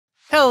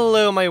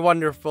Hello, my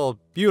wonderful,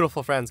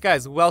 beautiful friends.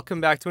 Guys, welcome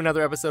back to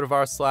another episode of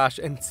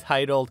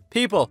r/entitled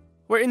people,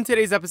 where in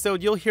today's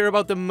episode, you'll hear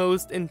about the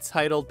most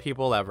entitled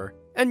people ever.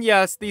 And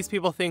yes, these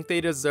people think they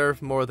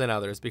deserve more than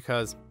others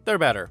because they're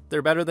better.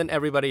 They're better than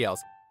everybody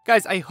else.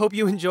 Guys, I hope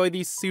you enjoy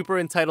these super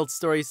entitled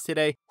stories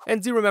today,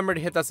 and do remember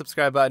to hit that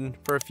subscribe button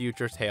for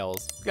future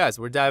tales. Guys,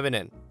 we're diving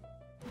in.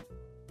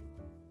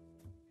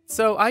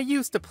 So I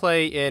used to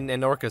play in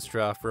an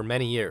orchestra for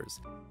many years.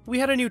 We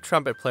had a new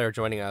trumpet player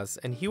joining us,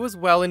 and he was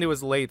well into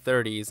his late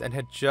 30s and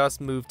had just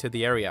moved to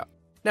the area.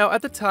 Now,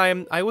 at the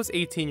time, I was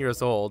 18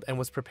 years old and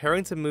was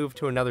preparing to move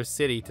to another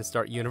city to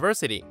start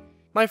university.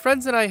 My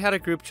friends and I had a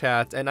group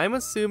chat, and I'm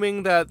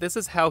assuming that this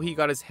is how he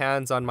got his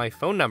hands on my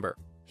phone number.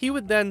 He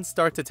would then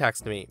start to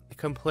text me,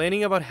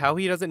 complaining about how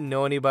he doesn't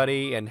know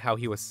anybody and how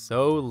he was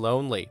so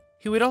lonely.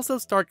 He would also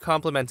start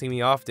complimenting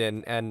me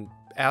often and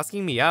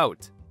asking me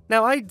out.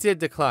 Now, I did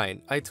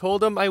decline. I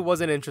told him I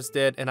wasn't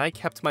interested and I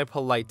kept my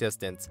polite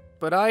distance,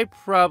 but I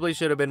probably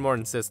should have been more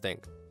insisting.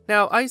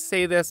 Now, I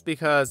say this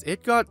because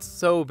it got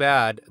so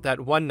bad that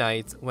one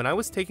night, when I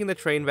was taking the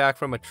train back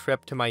from a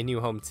trip to my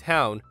new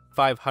hometown,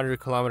 500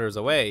 kilometers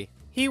away,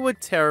 he would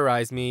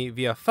terrorize me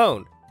via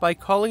phone by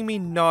calling me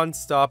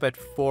non-stop at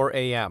 4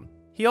 a.m.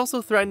 He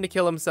also threatened to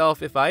kill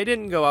himself if I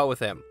didn't go out with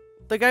him.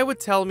 The guy would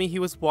tell me he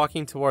was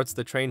walking towards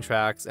the train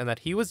tracks and that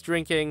he was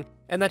drinking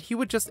and that he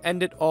would just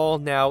end it all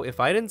now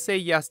if I didn't say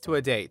yes to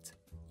a date.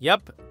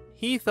 Yep,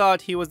 he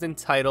thought he was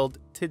entitled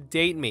to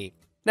date me.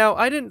 Now,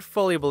 I didn't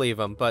fully believe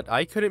him, but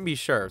I couldn't be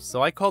sure,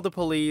 so I called the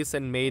police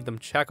and made them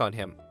check on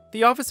him.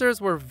 The officers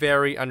were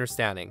very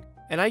understanding,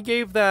 and I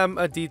gave them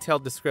a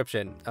detailed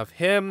description of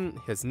him,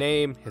 his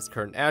name, his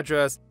current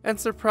address, and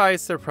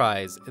surprise,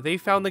 surprise, they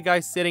found the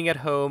guy sitting at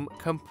home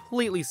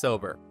completely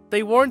sober.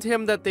 They warned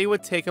him that they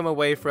would take him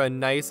away for a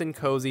nice and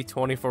cozy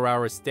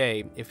 24-hour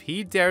stay if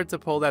he dared to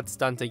pull that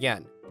stunt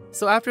again.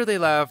 So after they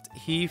left,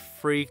 he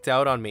freaked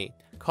out on me,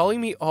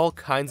 calling me all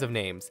kinds of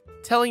names,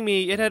 telling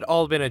me it had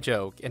all been a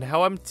joke and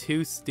how I'm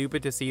too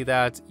stupid to see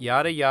that,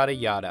 yada yada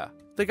yada.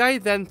 The guy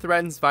then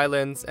threatens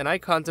violence, and I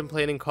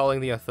contemplating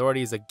calling the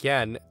authorities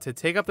again to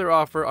take up their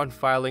offer on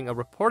filing a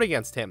report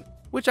against him,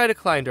 which I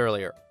declined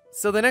earlier.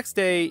 So the next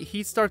day,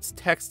 he starts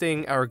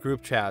texting our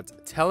group chat,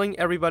 telling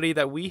everybody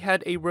that we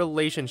had a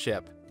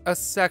relationship, a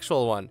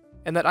sexual one,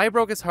 and that I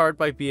broke his heart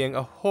by being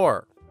a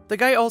whore. The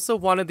guy also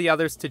wanted the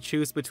others to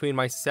choose between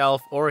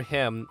myself or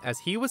him, as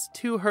he was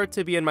too hurt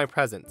to be in my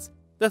presence.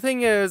 The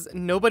thing is,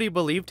 nobody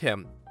believed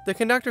him. The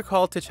conductor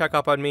called to check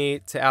up on me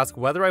to ask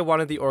whether I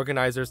wanted the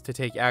organizers to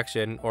take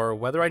action or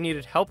whether I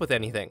needed help with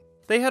anything.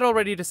 They had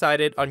already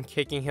decided on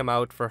kicking him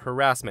out for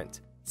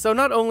harassment. So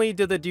not only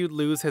did the dude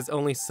lose his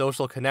only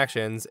social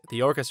connections,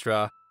 the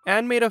orchestra,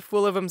 and made a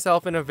fool of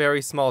himself in a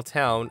very small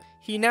town,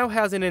 he now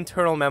has an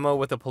internal memo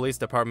with the police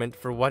department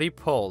for what he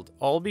pulled,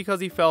 all because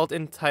he felt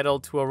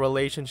entitled to a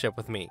relationship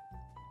with me.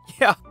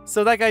 Yeah,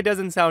 so that guy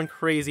doesn't sound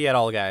crazy at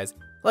all, guys.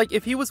 Like,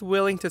 if he was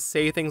willing to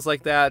say things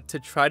like that to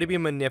try to be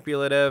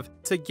manipulative,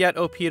 to get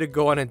OP to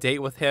go on a date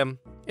with him,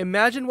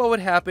 imagine what would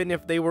happen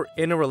if they were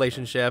in a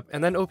relationship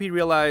and then OP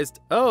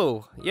realized,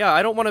 oh, yeah,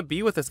 I don't want to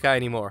be with this guy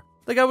anymore.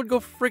 The guy would go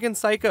friggin'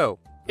 psycho.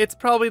 It's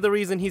probably the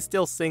reason he's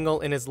still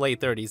single in his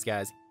late 30s,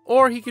 guys.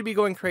 Or he could be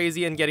going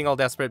crazy and getting all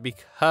desperate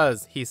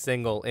because he's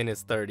single in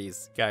his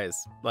 30s, guys.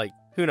 Like,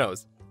 who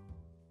knows?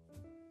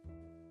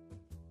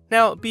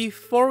 Now,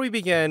 before we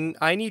begin,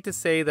 I need to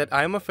say that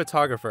I'm a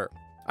photographer.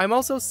 I'm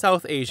also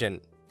South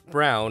Asian,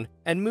 brown,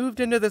 and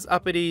moved into this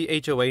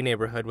uppity HOA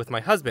neighborhood with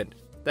my husband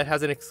that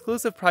has an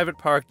exclusive private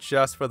park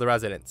just for the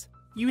residents.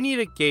 You need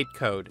a gate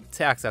code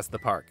to access the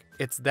park.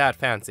 It's that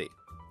fancy.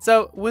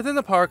 So, within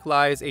the park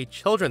lies a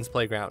children's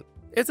playground.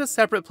 It's a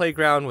separate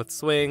playground with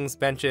swings,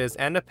 benches,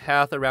 and a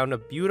path around a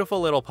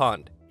beautiful little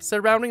pond.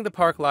 Surrounding the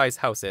park lies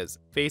houses,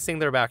 facing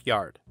their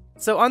backyard.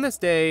 So on this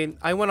day,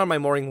 I went on my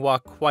morning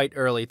walk quite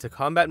early to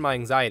combat my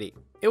anxiety.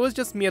 It was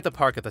just me at the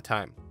park at the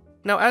time.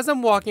 Now, as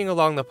I'm walking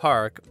along the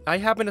park, I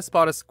happen to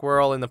spot a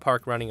squirrel in the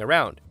park running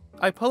around.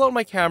 I pull out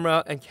my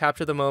camera and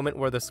capture the moment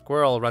where the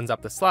squirrel runs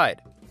up the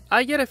slide.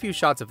 I get a few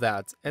shots of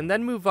that, and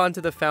then move on to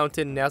the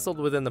fountain nestled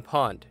within the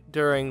pond,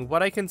 during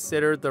what I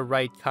consider the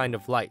right kind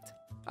of light.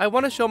 I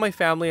want to show my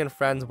family and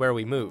friends where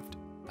we moved.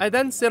 I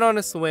then sit on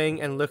a swing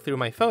and look through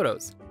my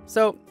photos.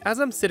 So, as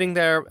I'm sitting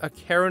there, a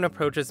Karen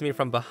approaches me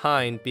from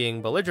behind,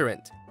 being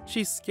belligerent.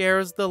 She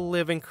scares the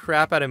living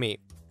crap out of me.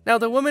 Now,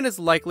 the woman is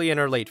likely in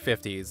her late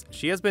 50s.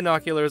 She has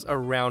binoculars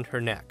around her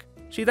neck.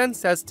 She then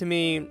says to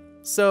me,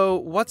 "So,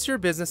 what's your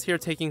business here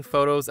taking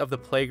photos of the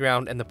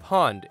playground and the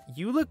pond?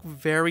 You look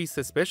very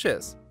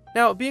suspicious."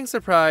 Now, being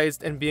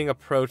surprised and being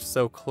approached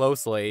so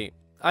closely,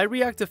 I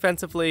react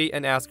defensively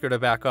and ask her to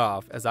back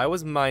off as I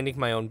was minding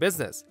my own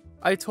business.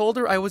 I told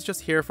her I was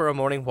just here for a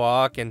morning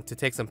walk and to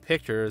take some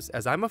pictures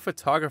as I'm a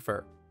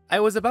photographer. I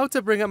was about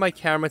to bring up my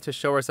camera to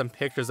show her some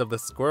pictures of the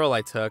squirrel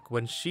I took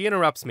when she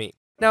interrupts me.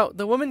 Now,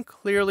 the woman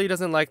clearly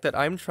doesn't like that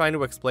I'm trying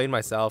to explain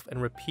myself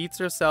and repeats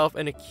herself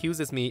and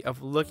accuses me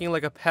of looking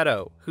like a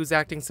pedo who's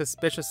acting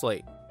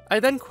suspiciously. I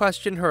then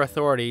question her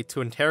authority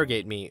to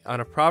interrogate me on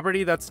a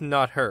property that's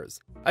not hers.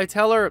 I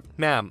tell her,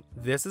 "Ma'am,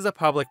 this is a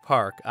public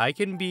park. I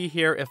can be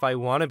here if I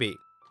want to be."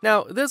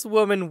 Now, this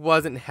woman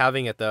wasn't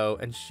having it though,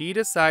 and she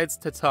decides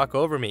to talk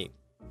over me.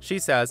 She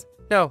says,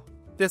 "No,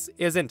 this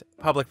isn't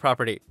public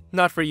property.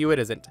 Not for you it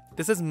isn't.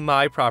 This is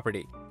my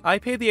property. I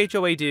pay the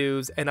HOA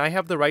dues, and I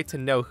have the right to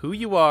know who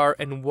you are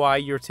and why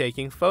you're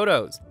taking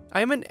photos.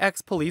 I'm an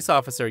ex-police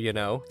officer, you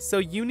know, so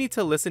you need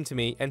to listen to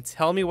me and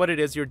tell me what it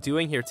is you're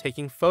doing here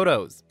taking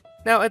photos."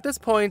 Now, at this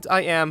point,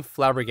 I am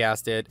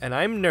flabbergasted, and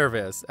I'm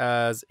nervous,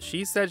 as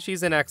she said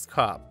she's an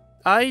ex-cop.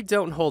 I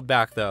don't hold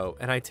back though,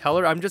 and I tell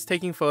her I'm just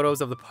taking photos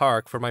of the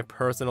park for my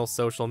personal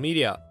social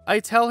media.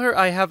 I tell her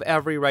I have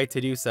every right to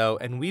do so,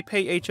 and we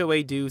pay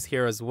HOA dues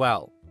here as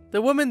well.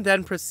 The woman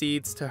then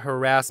proceeds to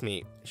harass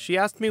me. She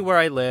asked me where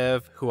I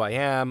live, who I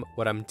am,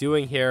 what I'm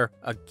doing here,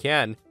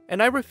 again,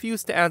 and I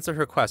refuse to answer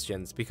her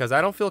questions because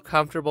I don't feel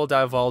comfortable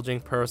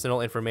divulging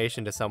personal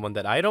information to someone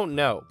that I don't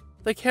know.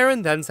 The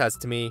Karen then says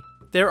to me,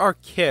 "There are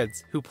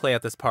kids who play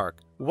at this park.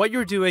 What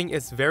you're doing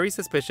is very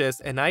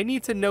suspicious, and I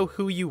need to know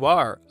who you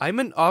are. I'm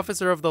an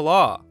officer of the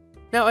law."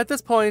 Now at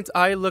this point,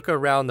 I look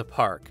around the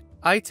park.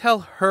 I tell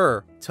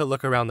her to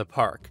look around the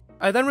park.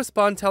 I then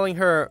respond telling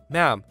her,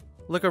 "Ma'am,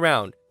 look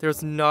around.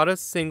 There's not a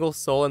single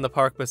soul in the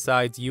park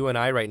besides you and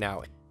I right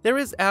now. There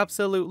is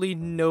absolutely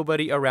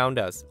nobody around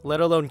us,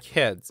 let alone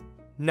kids.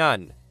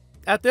 None."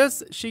 At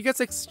this, she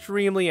gets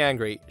extremely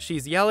angry.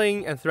 She's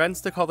yelling and threatens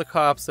to call the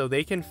cops so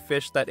they can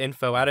fish that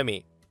info out of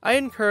me. I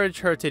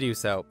encourage her to do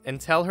so and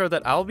tell her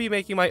that I'll be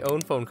making my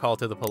own phone call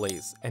to the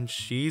police, and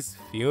she's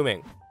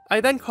fuming.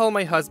 I then call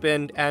my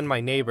husband and my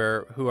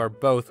neighbor, who are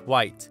both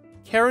white.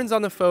 Karen's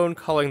on the phone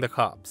calling the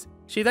cops.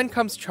 She then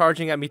comes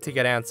charging at me to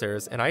get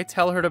answers, and I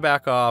tell her to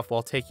back off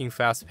while taking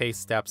fast-paced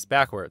steps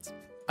backwards.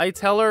 I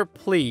tell her,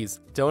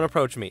 "Please, don't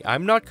approach me.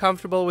 I'm not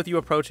comfortable with you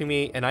approaching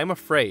me, and I'm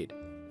afraid."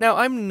 Now,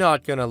 I'm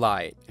not gonna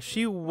lie.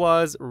 She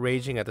was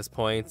raging at this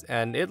point,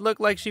 and it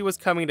looked like she was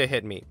coming to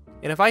hit me.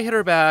 And if I hit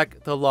her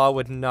back, the law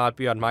would not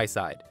be on my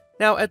side.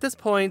 Now, at this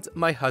point,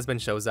 my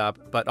husband shows up,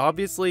 but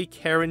obviously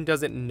Karen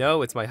doesn't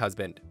know it's my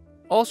husband.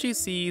 All she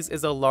sees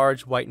is a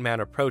large white man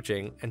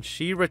approaching, and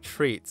she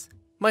retreats.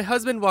 My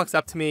husband walks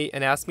up to me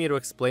and asks me to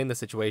explain the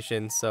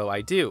situation, so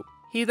I do.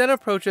 He then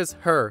approaches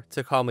her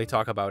to calmly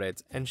talk about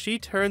it, and she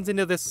turns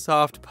into this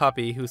soft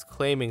puppy who's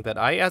claiming that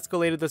I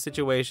escalated the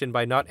situation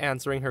by not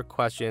answering her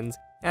questions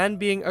and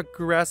being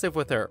aggressive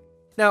with her.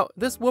 Now,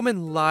 this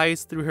woman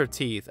lies through her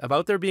teeth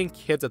about there being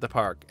kids at the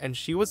park, and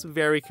she was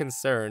very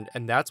concerned,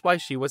 and that's why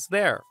she was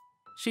there.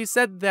 She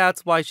said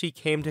that's why she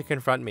came to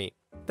confront me.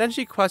 Then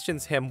she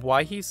questions him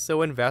why he's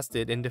so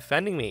invested in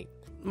defending me.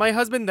 My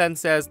husband then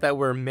says that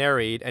we're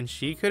married, and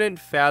she couldn't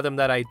fathom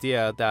that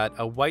idea that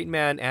a white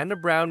man and a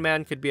brown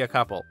man could be a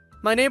couple.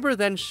 My neighbor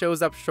then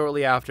shows up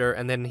shortly after,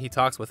 and then he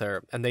talks with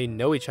her, and they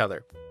know each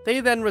other. They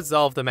then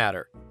resolve the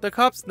matter. The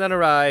cops then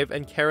arrive,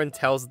 and Karen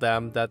tells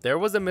them that there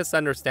was a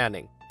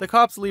misunderstanding. The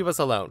cops leave us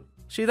alone.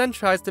 She then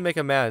tries to make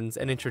amends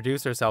and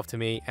introduce herself to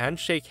me and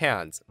shake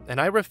hands, and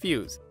I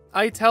refuse.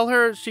 I tell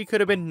her she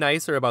could have been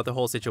nicer about the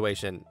whole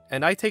situation,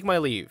 and I take my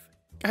leave.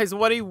 Guys,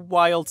 what a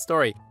wild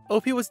story.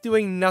 OP was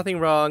doing nothing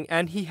wrong,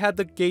 and he had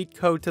the gate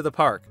code to the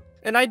park.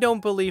 And I don't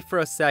believe for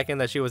a second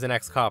that she was an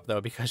ex-cop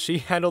though, because she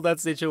handled that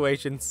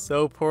situation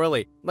so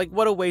poorly. Like,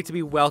 what a way to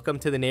be welcome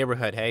to the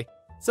neighborhood, hey?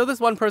 So this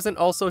one person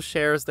also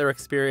shares their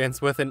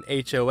experience with an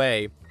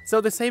HOA.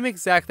 So the same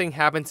exact thing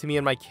happened to me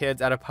and my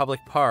kids at a public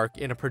park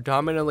in a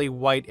predominantly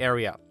white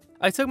area.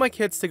 I took my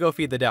kids to go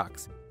feed the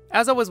ducks.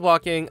 As I was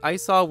walking, I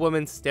saw a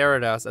woman stare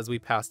at us as we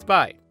passed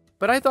by,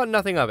 but I thought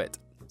nothing of it.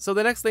 So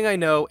the next thing I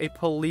know, a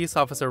police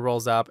officer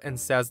rolls up and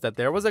says that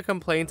there was a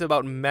complaint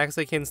about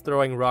Mexicans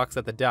throwing rocks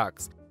at the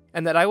ducks,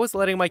 and that I was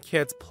letting my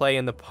kids play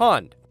in the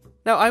pond.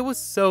 Now, I was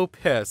so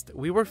pissed.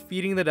 We were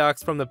feeding the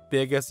ducks from the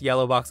biggest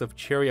yellow box of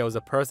Cheerios a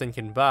person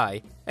can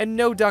buy, and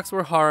no ducks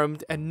were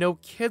harmed and no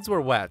kids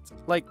were wet.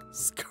 Like,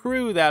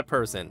 screw that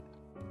person.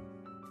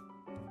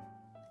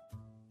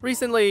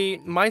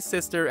 Recently, my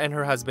sister and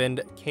her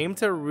husband came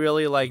to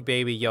really like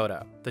Baby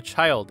Yoda, the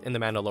child in The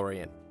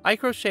Mandalorian. I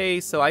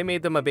crochet, so I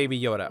made them a Baby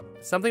Yoda,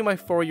 something my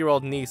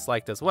 4-year-old niece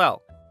liked as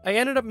well. I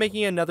ended up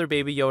making another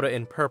Baby Yoda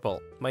in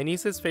purple, my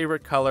niece's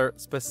favorite color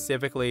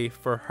specifically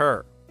for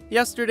her.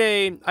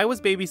 Yesterday, I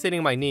was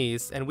babysitting my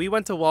niece, and we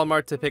went to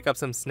Walmart to pick up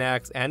some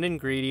snacks and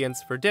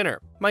ingredients for dinner.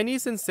 My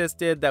niece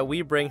insisted that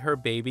we bring her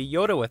Baby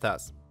Yoda with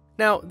us.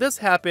 Now, this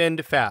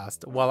happened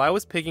fast while I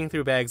was picking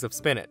through bags of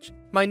spinach.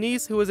 My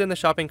niece, who was in the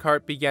shopping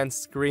cart, began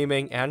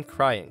screaming and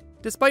crying.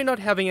 Despite not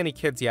having any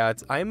kids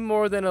yet, I'm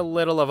more than a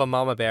little of a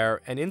mama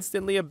bear and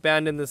instantly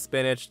abandoned the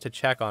spinach to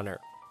check on her.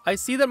 I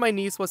see that my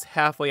niece was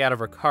halfway out of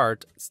her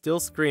cart, still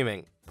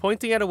screaming,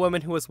 pointing at a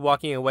woman who was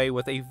walking away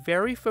with a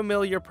very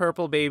familiar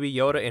purple Baby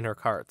Yoda in her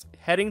cart,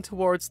 heading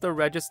towards the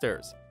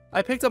registers.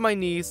 I picked up my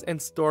niece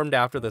and stormed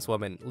after this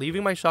woman,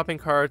 leaving my shopping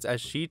cart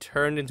as she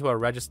turned into a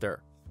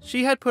register.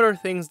 She had put her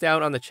things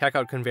down on the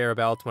checkout conveyor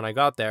belt when I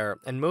got there,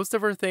 and most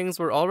of her things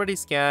were already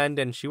scanned,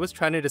 and she was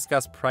trying to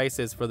discuss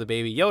prices for the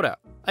Baby Yoda.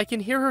 I can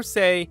hear her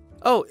say,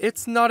 "Oh,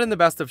 it's not in the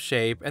best of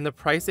shape, and the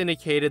price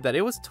indicated that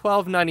it was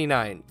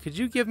 $12.99. Could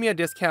you give me a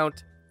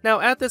discount?" Now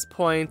at this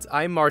point,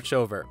 I march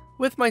over,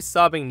 with my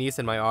sobbing niece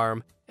in my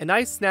arm, and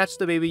I snatch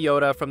the Baby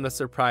Yoda from the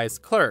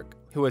surprised clerk,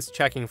 who was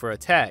checking for a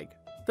tag.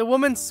 The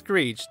woman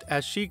screeched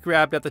as she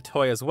grabbed at the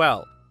toy as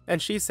well,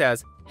 and she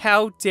says,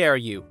 "How dare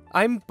you?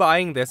 I'm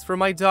buying this for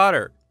my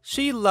daughter.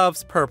 She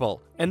loves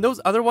purple, and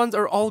those other ones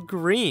are all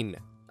green."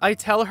 I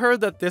tell her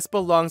that this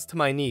belongs to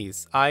my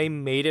niece. I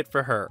made it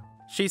for her.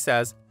 She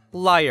says,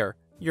 "Liar,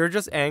 you're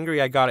just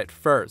angry I got it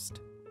first."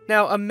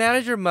 Now, a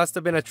manager must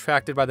have been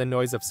attracted by the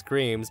noise of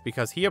screams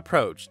because he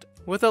approached,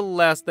 with a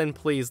less than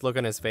pleased look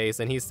on his face,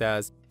 and he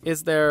says,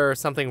 "Is there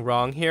something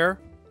wrong here?"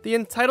 The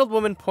entitled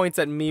woman points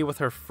at me with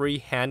her free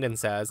hand and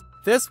says,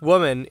 "This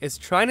woman is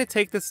trying to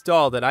take this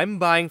doll that I'm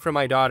buying for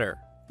my daughter."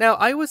 Now,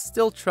 I was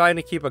still trying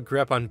to keep a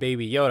grip on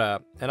Baby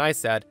Yoda, and I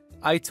said,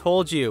 "I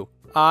told you,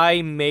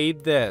 I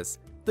made this.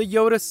 The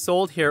Yodas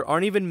sold here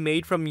aren't even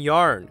made from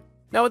yarn."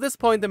 Now at this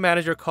point, the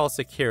manager calls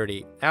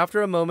security,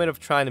 after a moment of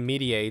trying to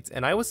mediate,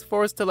 and I was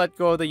forced to let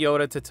go of the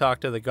Yoda to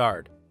talk to the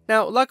guard.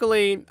 Now,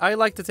 luckily, I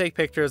like to take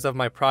pictures of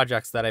my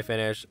projects that I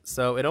finish,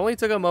 so it only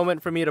took a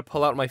moment for me to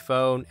pull out my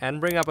phone and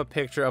bring up a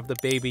picture of the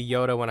Baby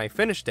Yoda when I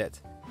finished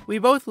it. We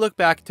both looked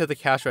back to the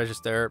cash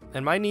register,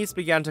 and my niece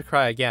began to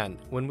cry again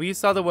when we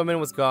saw the woman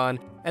was gone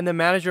and the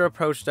manager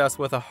approached us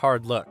with a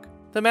hard look.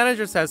 The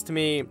manager says to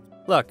me,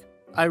 "Look,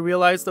 I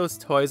realize those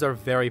toys are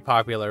very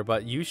popular,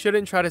 but you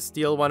shouldn't try to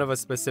steal one of a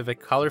specific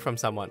color from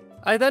someone."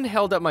 I then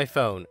held up my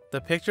phone. The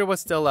picture was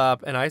still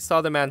up, and I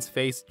saw the man's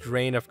face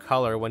drain of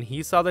color when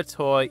he saw the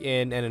toy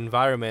in an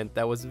environment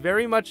that was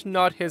very much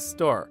not his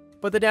store.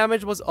 But the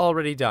damage was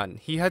already done.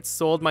 He had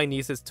sold my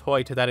niece's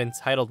toy to that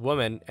entitled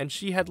woman, and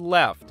she had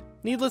left.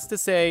 Needless to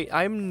say,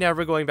 I'm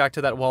never going back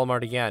to that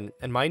Walmart again,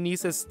 and my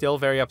niece is still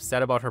very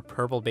upset about her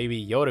purple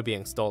Baby Yoda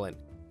being stolen.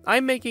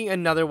 I'm making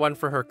another one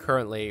for her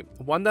currently,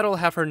 one that'll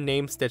have her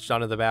name stitched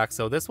onto the back,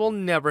 so this will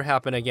never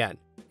happen again.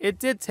 It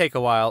did take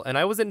a while, and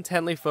I was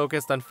intently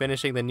focused on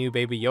finishing the new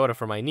Baby Yoda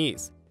for my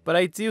niece, but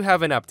I do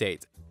have an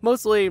update.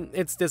 Mostly,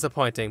 it's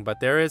disappointing, but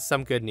there is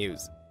some good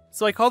news.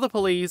 So I called the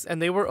police, and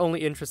they were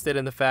only interested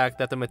in the fact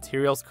that the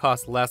materials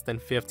cost less than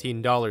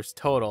 $15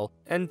 total,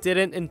 and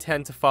didn't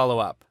intend to follow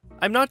up.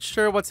 I'm not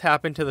sure what's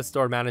happened to the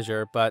store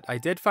manager, but I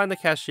did find the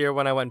cashier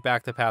when I went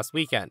back the past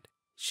weekend.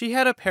 She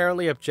had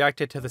apparently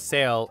objected to the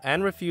sale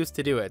and refused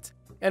to do it,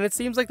 and it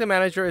seems like the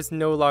manager is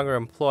no longer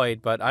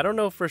employed, but I don't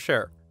know for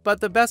sure. But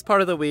the best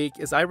part of the week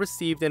is I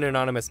received an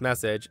anonymous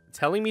message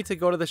telling me to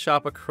go to the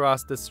shop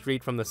across the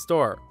street from the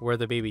store where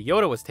the Baby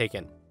Yoda was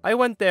taken. I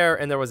went there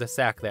and there was a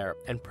sack there,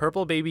 and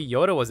purple Baby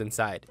Yoda was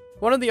inside.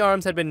 One of the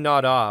arms had been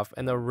gnawed off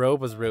and the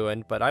robe was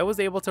ruined, but I was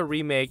able to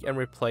remake and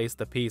replace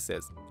the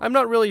pieces. I'm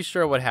not really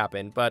sure what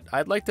happened, but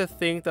I'd like to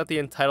think that the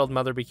entitled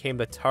mother became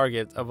the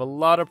target of a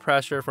lot of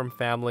pressure from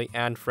family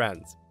and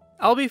friends.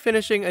 I'll be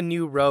finishing a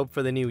new robe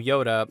for the new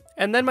Yoda,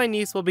 and then my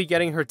niece will be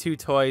getting her 2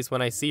 toys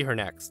when I see her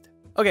next.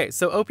 Okay,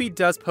 so OP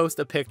does post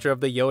a picture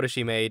of the Yoda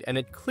she made, and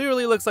it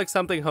clearly looks like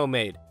something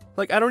homemade.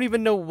 Like, I don't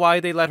even know why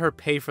they let her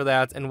pay for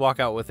that and walk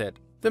out with it.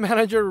 The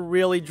manager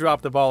really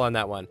dropped the ball on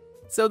that one.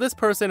 So this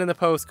person in the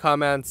post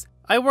comments,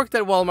 "I worked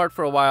at Walmart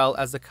for a while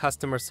as a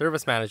customer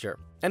service manager,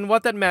 and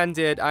what that man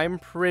did I'm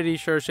pretty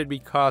sure should be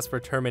cause for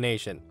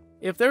termination.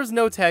 If there's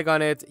no tag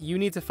on it, you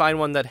need to find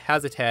one that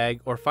has a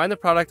tag or find the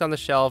product on the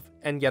shelf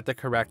and get the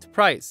correct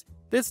price.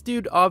 This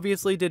dude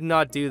obviously did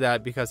not do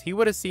that because he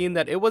would have seen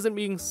that it wasn't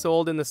being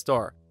sold in the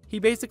store. He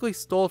basically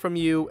stole from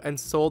you and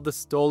sold the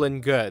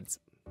stolen goods."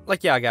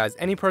 Like, yeah guys,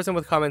 any person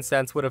with common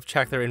sense would have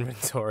checked their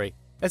inventory.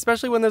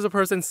 Especially when there's a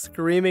person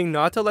screaming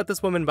not to let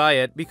this woman buy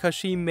it because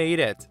she made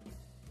it.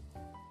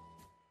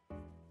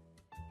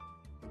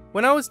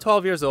 When I was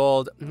 12 years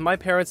old, my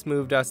parents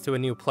moved us to a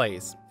new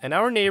place, and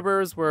our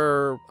neighbors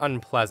were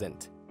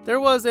unpleasant. There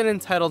was an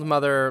entitled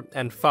mother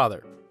and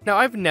father. Now,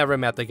 I've never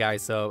met the guy,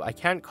 so I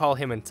can't call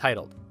him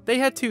entitled. They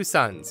had 2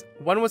 sons.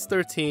 One was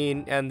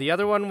 13, and the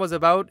other one was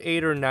about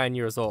 8 or 9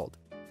 years old.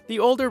 The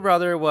older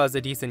brother was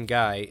a decent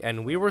guy,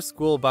 and we were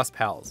school bus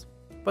pals.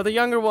 But the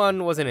younger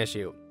one was an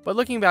issue. But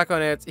looking back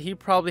on it, he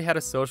probably had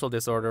a social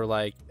disorder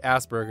like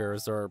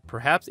Asperger's or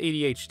perhaps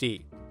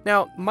ADHD.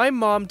 Now, my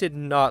mom did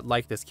not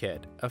like this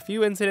kid. A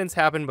few incidents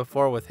happened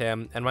before with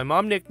him, and my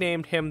mom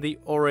nicknamed him the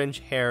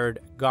orange-haired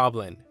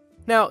goblin.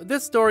 Now,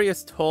 this story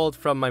is told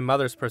from my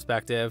mother's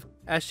perspective,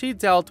 as she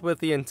dealt with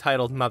the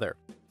entitled mother.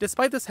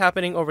 Despite this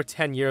happening over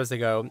 10 years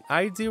ago,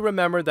 I do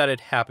remember that it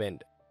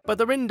happened. But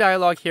the written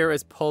dialogue here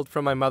is pulled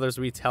from my mother's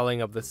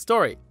retelling of the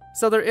story,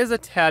 so there is a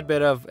tad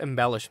bit of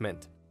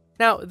embellishment.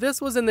 Now, this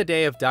was in the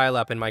day of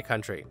dial-up in my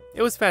country.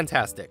 It was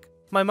fantastic.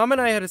 My mom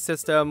and I had a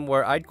system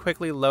where I'd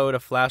quickly load a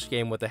flash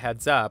game with a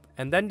heads up,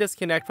 and then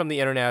disconnect from the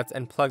internet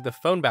and plug the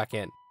phone back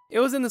in. It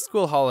was in the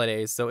school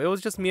holidays, so it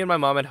was just me and my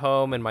mom at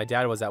home and my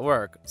dad was at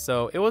work,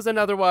 so it was an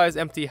otherwise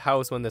empty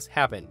house when this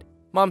happened.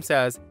 Mom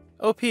says,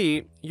 "OP,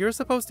 you're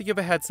supposed to give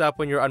a heads up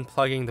when you're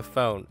unplugging the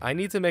phone. I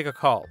need to make a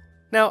call."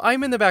 Now,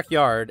 I'm in the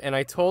backyard, and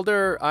I told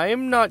her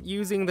I'm not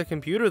using the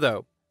computer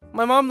though.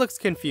 My mom looks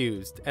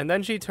confused, and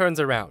then she turns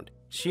around.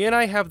 She and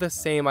I have the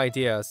same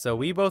idea, so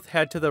we both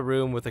head to the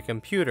room with a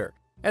computer.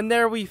 And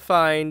there we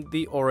find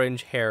the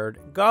orange-haired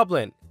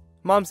goblin.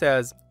 Mom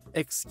says,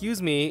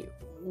 "Excuse me,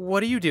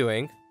 what are you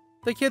doing?"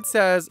 The kid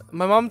says,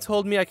 "My mom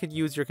told me I could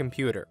use your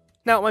computer."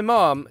 Now, my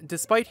mom,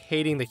 despite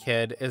hating the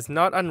kid, is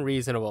not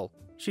unreasonable.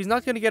 She's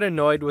not going to get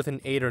annoyed with an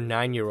 8 or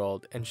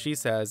 9-year-old, and she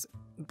says,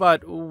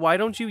 "But why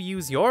don't you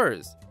use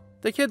yours?"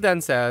 The kid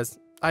then says,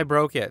 "I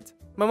broke it."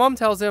 My mom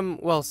tells him,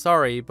 "Well,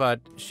 sorry,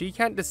 but she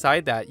can't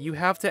decide that. You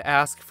have to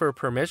ask for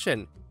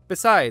permission.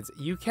 Besides,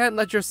 you can't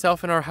let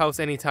yourself in our house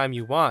anytime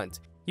you want.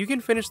 You can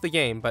finish the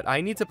game, but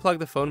I need to plug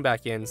the phone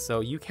back in, so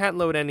you can't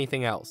load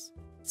anything else."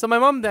 So my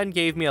mom then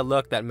gave me a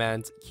look that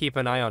meant, keep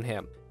an eye on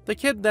him. The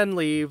kid then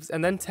leaves,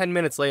 and then 10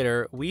 minutes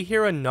later, we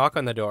hear a knock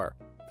on the door.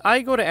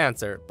 I go to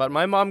answer, but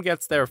my mom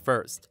gets there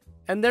first.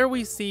 And there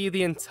we see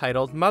the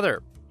entitled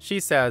mother. She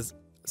says,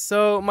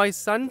 "So my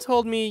son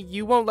told me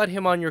you won't let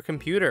him on your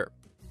computer."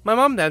 My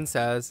mom then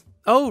says,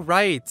 "Oh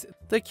right,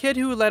 the kid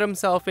who let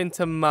himself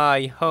into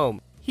my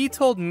home. He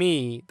told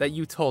me that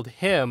you told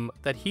him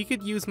that he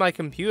could use my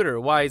computer.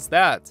 Why is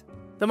that?"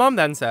 The mom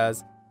then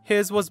says,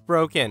 "His was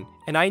broken,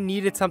 and I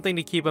needed something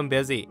to keep him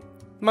busy."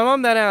 My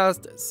mom then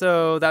asked,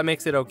 "So that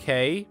makes it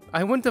okay?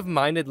 I wouldn't have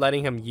minded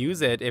letting him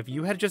use it if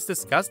you had just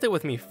discussed it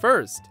with me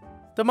first."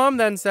 The mom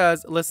then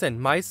says,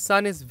 "Listen, my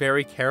son is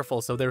very careful,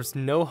 so there's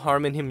no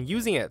harm in him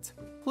using it.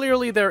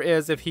 Clearly there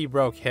is if he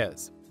broke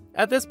his."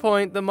 At this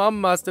point, the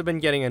mom must have been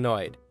getting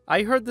annoyed.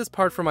 I heard this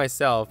part for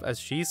myself as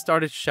she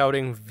started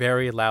shouting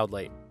very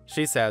loudly.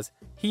 She says,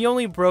 "He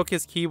only broke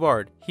his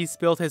keyboard. He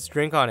spilled his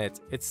drink on it.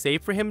 It's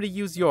safe for him to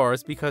use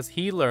yours because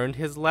he learned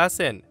his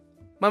lesson."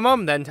 My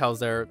mom then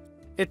tells her,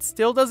 "It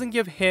still doesn't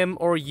give him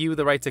or you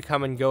the right to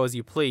come and go as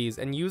you please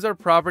and use our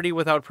property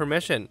without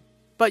permission.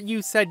 But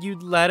you said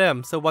you'd let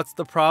him, so what's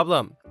the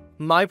problem?"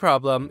 My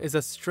problem is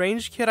a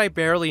strange kid I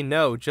barely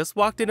know just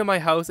walked into my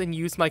house and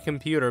used my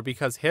computer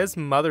because his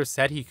mother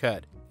said he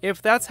could.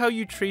 If that's how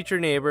you treat your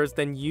neighbors,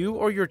 then you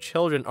or your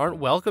children aren't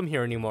welcome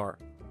here anymore.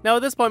 Now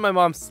at this point my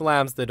mom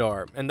slams the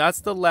door, and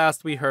that's the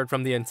last we heard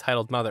from the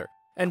entitled mother.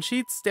 And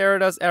she'd stare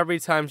at us every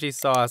time she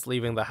saw us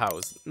leaving the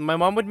house. My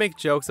mom would make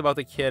jokes about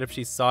the kid if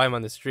she saw him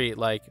on the street,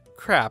 like,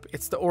 "Crap,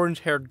 it's the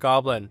orange-haired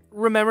goblin.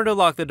 Remember to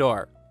lock the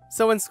door."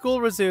 So when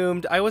school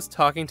resumed, I was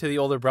talking to the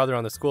older brother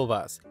on the school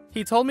bus.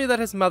 He told me that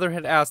his mother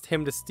had asked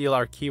him to steal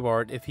our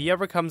keyboard if he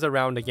ever comes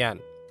around again.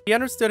 He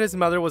understood his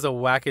mother was a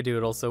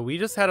wackadoodle, so we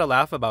just had a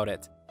laugh about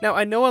it. Now,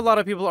 I know a lot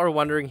of people are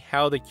wondering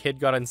how the kid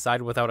got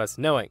inside without us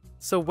knowing.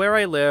 So where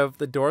I live,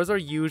 the doors are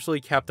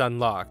usually kept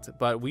unlocked,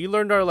 but we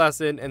learned our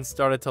lesson and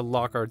started to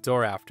lock our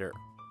door after.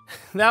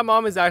 That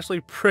mom is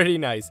actually pretty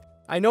nice.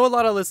 I know a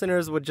lot of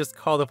listeners would just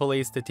call the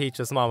police to teach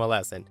this mom a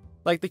lesson.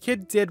 Like, the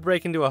kid did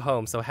break into a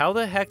home, so how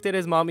the heck did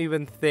his mom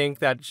even think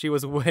that she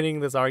was winning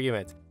this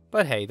argument?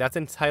 But hey, that's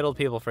entitled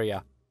people for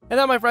ya. And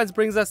that, my friends,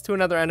 brings us to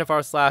another end of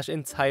our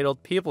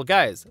 /entitled people.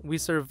 Guys, we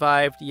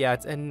survived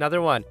yet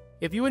another one.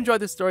 If you enjoyed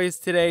the stories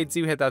today,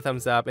 do hit that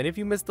thumbs up. And if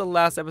you missed the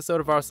last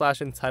episode of our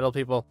 /entitled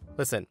people,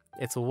 listen,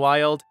 it's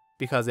wild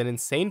because an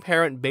insane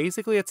parent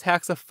basically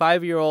attacks a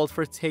 5-year-old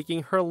for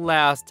taking her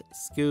last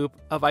scoop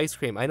of ice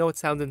cream. I know it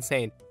sounds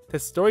insane.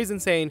 This story's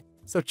insane,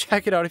 so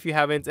check it out if you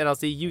haven't, and I'll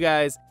see you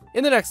guys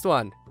in the next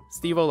one.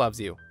 Steve-O loves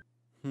you.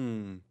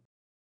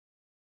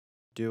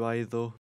 Do I though?